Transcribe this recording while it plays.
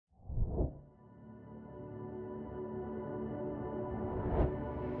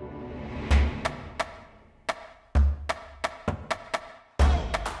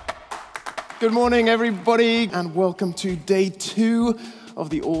Good morning, everybody, and welcome to day 2 of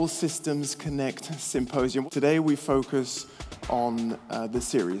the All Systems Connect Symposium. Today we focus on the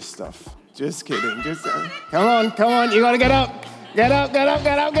serious stuff. Just kidding. Come on, you gotta get up. Get up.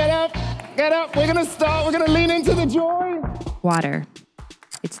 We're gonna start, we're gonna lean into the joy. Water.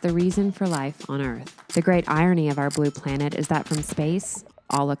 It's the reason for life on Earth. The great irony of our blue planet is that from space,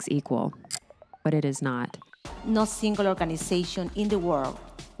 all looks equal, but it is not. No single organization in the world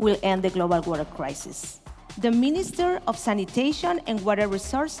will end the global water crisis. The Minister of Sanitation and Water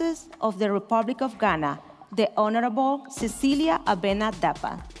Resources of the Republic of Ghana, the Honorable Cecilia Abena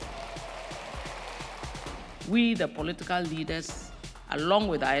Dapaah. We, the political leaders, along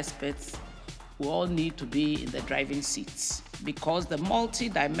with our experts, we all need to be in the driving seats because the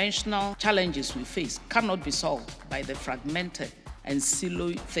multi-dimensional challenges we face cannot be solved by the fragmented and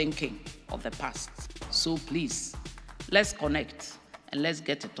siloed thinking of the past. So please, let's connect and let's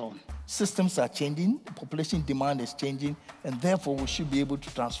get it on. Systems are changing, population demand is changing, and therefore we should be able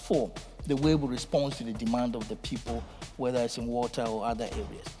to transform the way we respond to the demand of the people, whether it's in water or other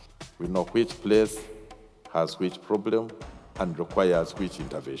areas. We know which place has which problem and requires which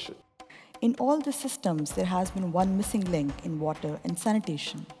intervention. In all the systems, there has been one missing link in water and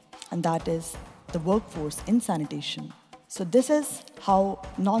sanitation, and that is the workforce in sanitation. So this is how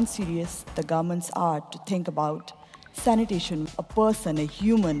non-serious the governments are to think about sanitation. A person, a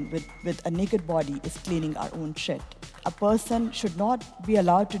human with a naked body is cleaning our own shit. A person should not be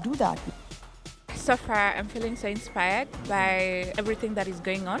allowed to do that. So far, I'm feeling so inspired by everything that is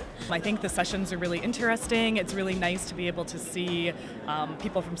going on. I think the sessions are really interesting. It's really nice to be able to see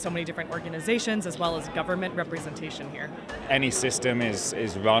people from so many different organizations as well as government representation here. Any system is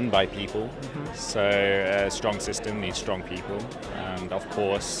run by people, so a strong system needs strong people. And of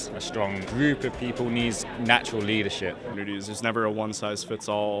course, a strong group of people needs natural leadership. There's never a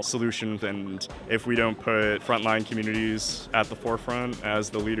one-size-fits-all solution, and if we don't put frontline communities at the forefront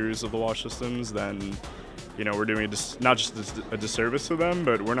as the leaders of the wash systems, then we're doing not just a disservice to them,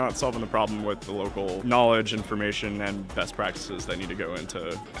 but we're not solving the problem with the local knowledge, information, and best practices that need to go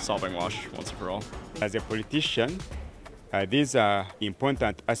into solving wash once and for all. As a politician, these are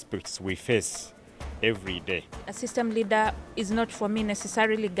important aspects we face every day. A system leader is not for me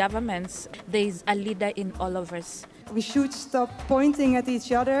necessarily governments. There is a leader in all of us. We should stop pointing at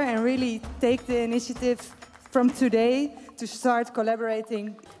each other and really take the initiative from today to start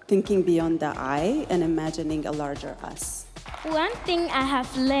collaborating. Thinking beyond the I and imagining a larger us. One thing I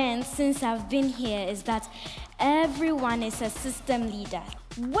have learned since I've been here is that everyone is a system leader.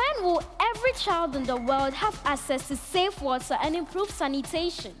 When will every child in the world have access to safe water and improved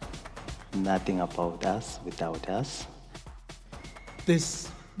sanitation? Nothing about us without us. This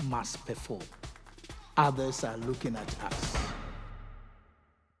must perform. Others are looking at us.